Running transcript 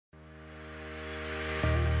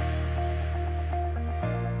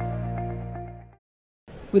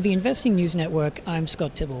With the Investing News Network, I'm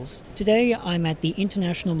Scott Tibbles. Today I'm at the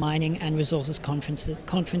International Mining and Resources Conference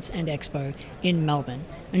and Expo in Melbourne.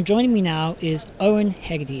 And joining me now is Owen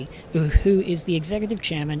Hegarty, who is the Executive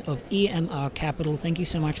Chairman of EMR Capital. Thank you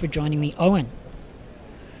so much for joining me, Owen.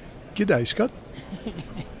 G'day, Scott.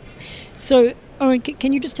 So, Owen,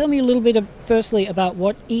 can you just tell me a little bit firstly about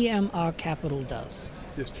what EMR Capital does?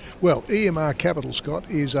 Yes. Well, EMR Capital, Scott,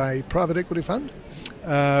 is a private equity fund.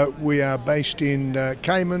 We are based in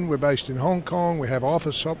Cayman, we're based in Hong Kong, we have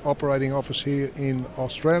operating office here in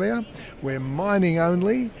Australia. We're mining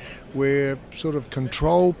only, we're sort of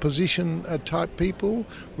control position type people.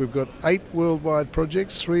 We've got 8 worldwide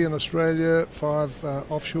projects, 3 in Australia, 5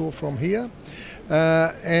 offshore from here.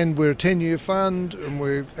 And we're a 10-year fund,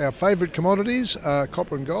 and our favourite commodities are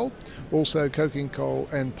copper and gold, also coking coal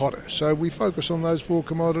and potash. So we focus on those 4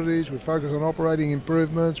 commodities, we focus on operating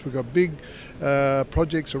improvements, we've got big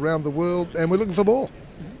projects around the world, and we're looking for more.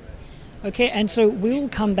 Okay, and so we'll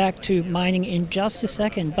come back to mining in just a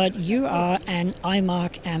second, but you are an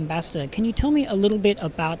IMARC ambassador. Can you tell me a little bit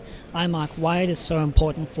about IMARC, why it is so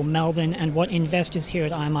important for Melbourne, and what investors here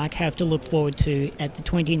at IMARC have to look forward to at the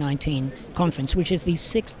 2019 conference, which is the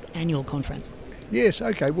 6th annual conference? Yes,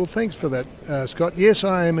 okay, well thanks for that, Scott. Yes,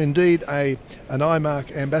 I am indeed an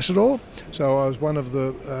IMARC ambassador, so I was one of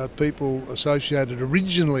the people associated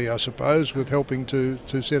originally, I suppose, with helping to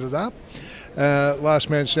set it up. Last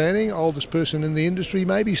man standing, oldest person in the industry,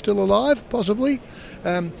 maybe still alive, possibly,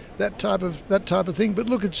 that type of thing. But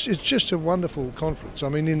look, it's just a wonderful conference. I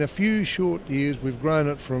mean, in a few short years, we've grown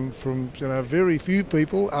it from very few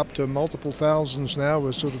people up to multiple thousands now.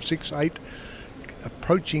 We're sort of 6, 8,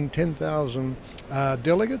 approaching 10,000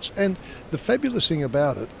 delegates, and the fabulous thing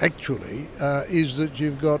about it actually is that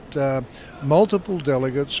you've got multiple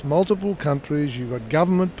delegates, multiple countries, you've got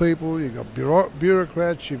government people, you've got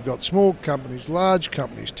bureaucrats, you've got small companies, large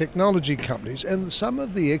companies, technology companies, and some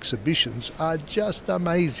of the exhibitions are just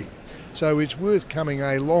amazing. So it's worth coming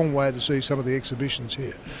a long way to see some of the exhibitions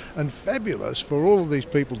here, and fabulous for all of these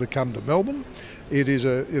people to come to Melbourne. It is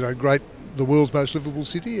a great, the world's most livable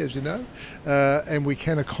city, as you know, and we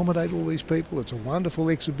can accommodate all these people. It's a wonderful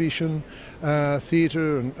exhibition,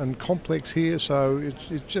 theatre and complex here, so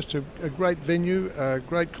it's just a great venue,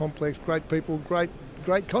 great complex, great people,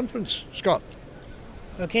 great conference, Scott.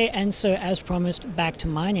 Okay, and so as promised, back to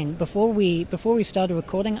mining. Before we started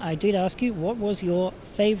recording, I did ask you, what was your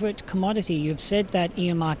favourite commodity? You've said that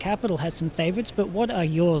EMR Capital has some favourites, but what are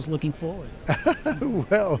yours looking forward?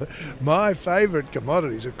 Well, my favourite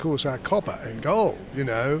commodities, of course, are copper and gold. You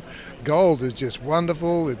know, gold is just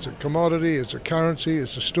wonderful. It's a commodity, it's a currency,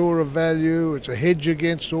 it's a store of value, it's a hedge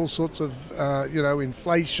against all sorts of,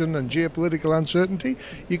 inflation and geopolitical uncertainty.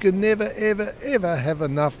 You can never, ever, ever have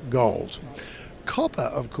enough gold. Copper,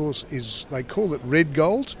 of course, they call it red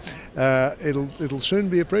gold. It'll soon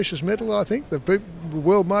be a precious metal, I think. The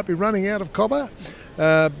world might be running out of copper.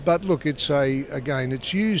 But look, it's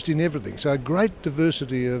used in everything. So a great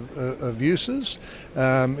diversity of uses.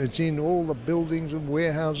 It's in all the buildings and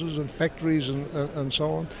warehouses and factories and so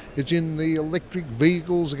on. It's in the electric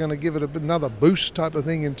vehicles. Are going to give it another boost type of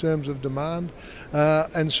thing in terms of demand.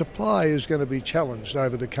 And supply is going to be challenged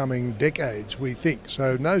over the coming decades, we think.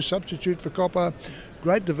 So no substitute for copper.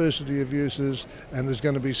 Great diversity of uses, and there's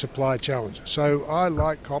going to be supply challenges. So I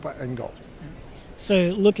like copper and gold. So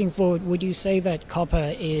looking forward, would you say that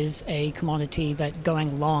copper is a commodity that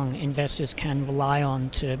going long investors can rely on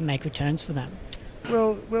to make returns for them?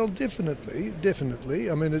 Well, definitely.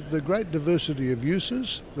 I mean, the great diversity of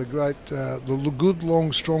uses, the good,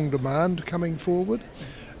 long, strong demand coming forward,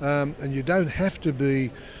 and you don't have to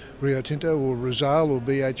be Rio Tinto or Rizal or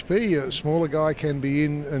BHP. A smaller guy can be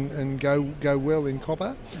in and go well in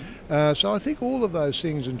copper. So I think all of those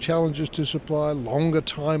things, and challenges to supply, longer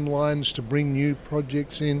timelines to bring new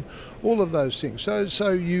projects in, all of those things.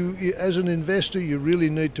 So you as an investor, you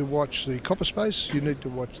really need to watch the copper space, you need to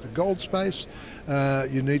watch the gold space,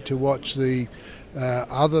 you need to watch the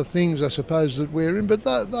other things, I suppose, that we're in, but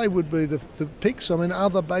they would be the picks. I mean,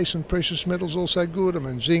 other base and precious metals also good. I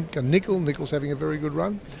mean, zinc and nickel. Nickel's having a very good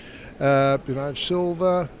run.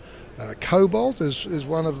 Silver, cobalt is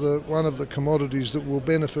one of the commodities that will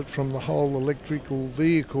benefit from the whole electrical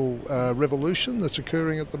vehicle revolution that's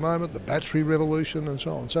occurring at the moment, the battery revolution and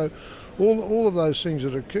so on. So all of those things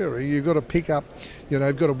that are occurring, you've got to pick up,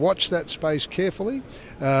 you've got to watch that space carefully.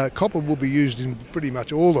 Copper will be used in pretty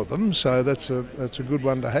much all of them, so that's a good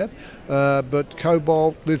one to have. But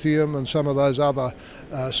cobalt, lithium and some of those other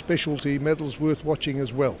specialty metals worth watching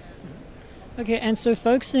as well. Okay, and so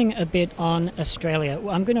focusing a bit on Australia,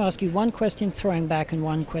 I'm going to ask you one question throwing back and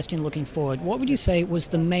one question looking forward. What would you say was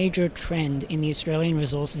the major trend in the Australian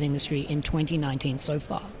resources industry in 2019 so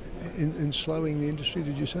far? In slowing the industry,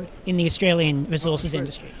 did you say? In the Australian resources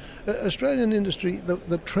industry. Australian industry,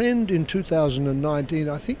 the trend in 2019,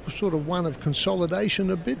 I think, was sort of one of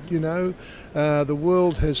consolidation a bit. The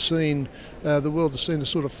world has seen a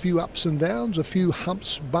sort of few ups and downs, a few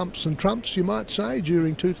humps, bumps and trumps, you might say,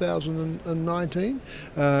 during 2019,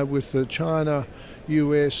 with the China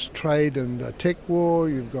US trade and tech war.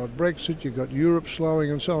 You've got Brexit, you've got Europe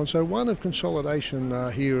slowing and so on. So one of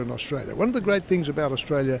consolidation here in Australia. One of the great things about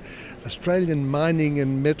Australia, Australian mining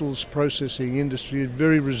and metals processing industry is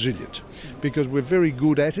very resilient because we're very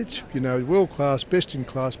good at it, world class, best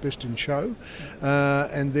in show,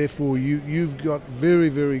 and therefore you've got very,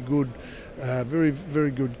 very good very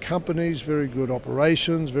good companies, very good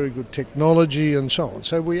operations, very good technology and so on.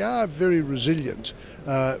 So we are very resilient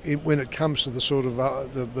when it comes to the sort of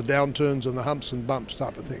the downturns and the humps and bumps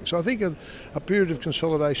type of thing. So I think a period of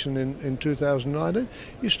consolidation in 2019,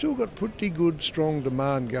 you've still got pretty good, strong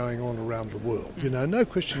demand going on around the world. No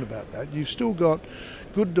question about that. You've still got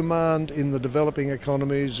good demand in the developing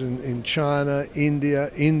economies in China, India,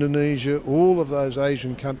 Indonesia, all of those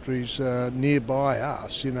Asian countries nearby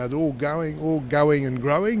us. They're all going and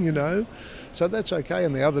growing, so that's okay.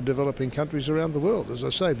 And the other developing countries around the world, as I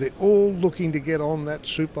say, they're all looking to get on that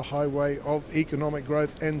superhighway of economic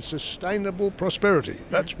growth and sustainable prosperity.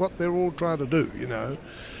 That's what they're all trying to do,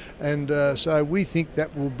 and so we think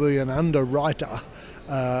that will be an underwriter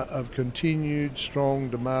of continued strong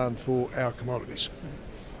demand for our commodities.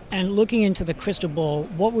 And looking into the crystal ball,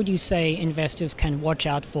 what would you say investors can watch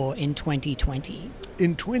out for in 2020?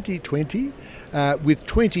 In 2020, with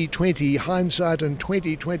 2020 hindsight and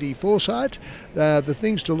 2020 foresight, the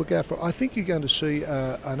things to look out for, I think you're going to see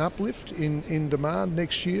an uplift in demand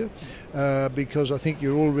next year because I think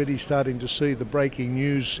you're already starting to see the breaking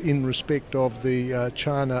news in respect of the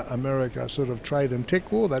China-America sort of trade and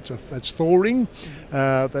tech war. That's thawing.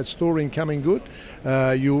 That's thawing coming good.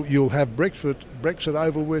 You'll have Brexit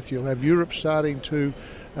over with. You'll have Europe starting to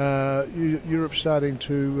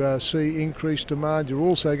see increased demand. You're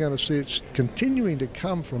also going to see it's continuing to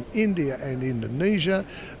come from India and Indonesia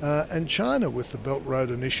and China with the Belt Road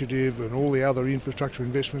Initiative and all the other infrastructure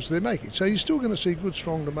investments they're making. So you're still going to see good,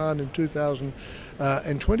 strong demand in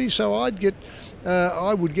 2020. So I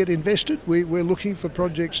would get invested. We're looking for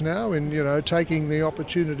projects now and taking the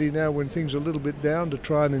opportunity now when things are a little bit down to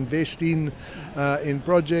try and invest in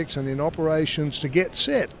projects and in operations to get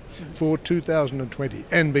set for 2020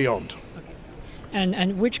 and beyond. Okay.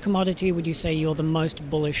 And which commodity would you say you're the most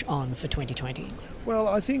bullish on for 2020? Well,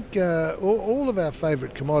 I think all of our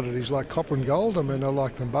favourite commodities like copper and gold, I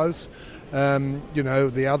like them both.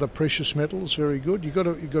 The other precious metals, very good. You've got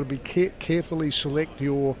to be carefully select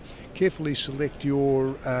your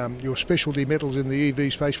specialty metals in the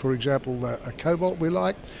EV space. For example, cobalt we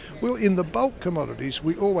like. Well, in the bulk commodities,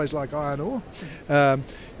 we always like iron ore,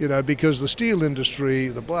 because the steel industry,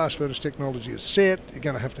 the blast furnace technology is set. You're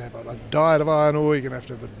going to have a diet of iron ore. You're going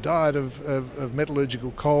to have a diet of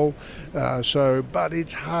metallurgical coal. But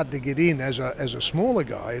it's hard to get in as a smaller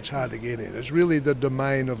guy. It's hard to get in. It's really the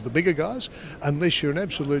domain of the bigger guys, unless you're an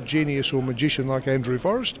absolute genius or magician like Andrew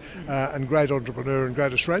Forrest, and great entrepreneur and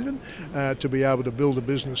great Australian, to be able to build a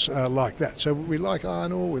business like that. So we like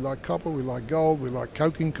iron ore, we like copper, we like gold, we like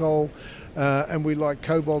coking coal, and we like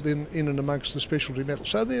cobalt in and amongst the specialty metals.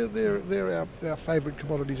 So they're our favourite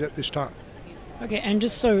commodities at this time. Okay, and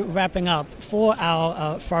just so wrapping up, for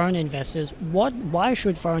our foreign investors, why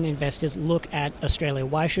should foreign investors look at Australia?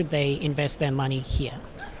 Why should they invest their money here?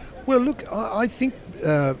 Well, look, I think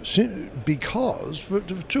because for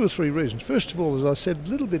two or three reasons. First of all, as I said a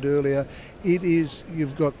little bit earlier,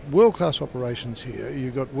 you've got world-class operations here.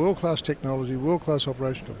 You've got world-class technology, world-class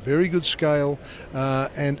operations, got very good scale,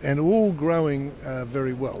 and all growing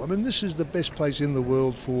very well. This is the best place in the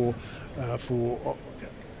world for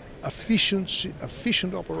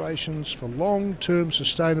efficient operations, for long-term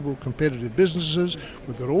sustainable competitive businesses.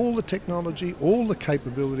 We've got all the technology, all the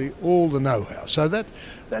capability, all the know-how. So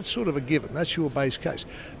that's sort of a given. That's your base case.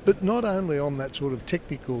 But not only on that sort of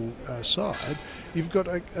technical side, you've got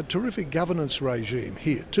a terrific governance regime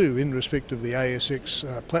here too, in respect of the ASX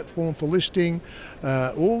platform for listing,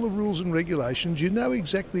 all the rules and regulations. You know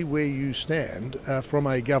exactly where you stand from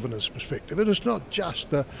a governance perspective. And it's not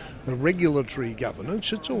just the regulatory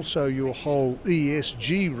governance, it's also also your whole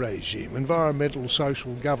ESG regime, environmental,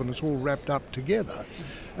 social, governance, all wrapped up together.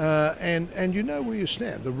 And you know where you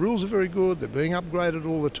stand. The rules are very good, they're being upgraded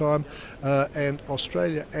all the time, and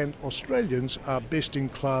Australia and Australians are best in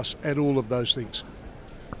class at all of those things.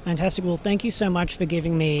 Fantastic. Well, thank you so much for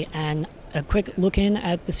giving me a quick look in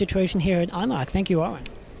at the situation here at IMARC. Thank you, Owen.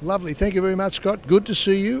 Lovely. Thank you very much, Scott. Good to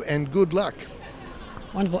see you and good luck.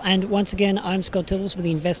 Wonderful. And once again, I'm Scott Tibbles with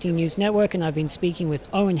the Investing News Network, and I've been speaking with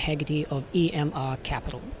Owen Hegarty of EMR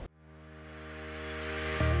Capital.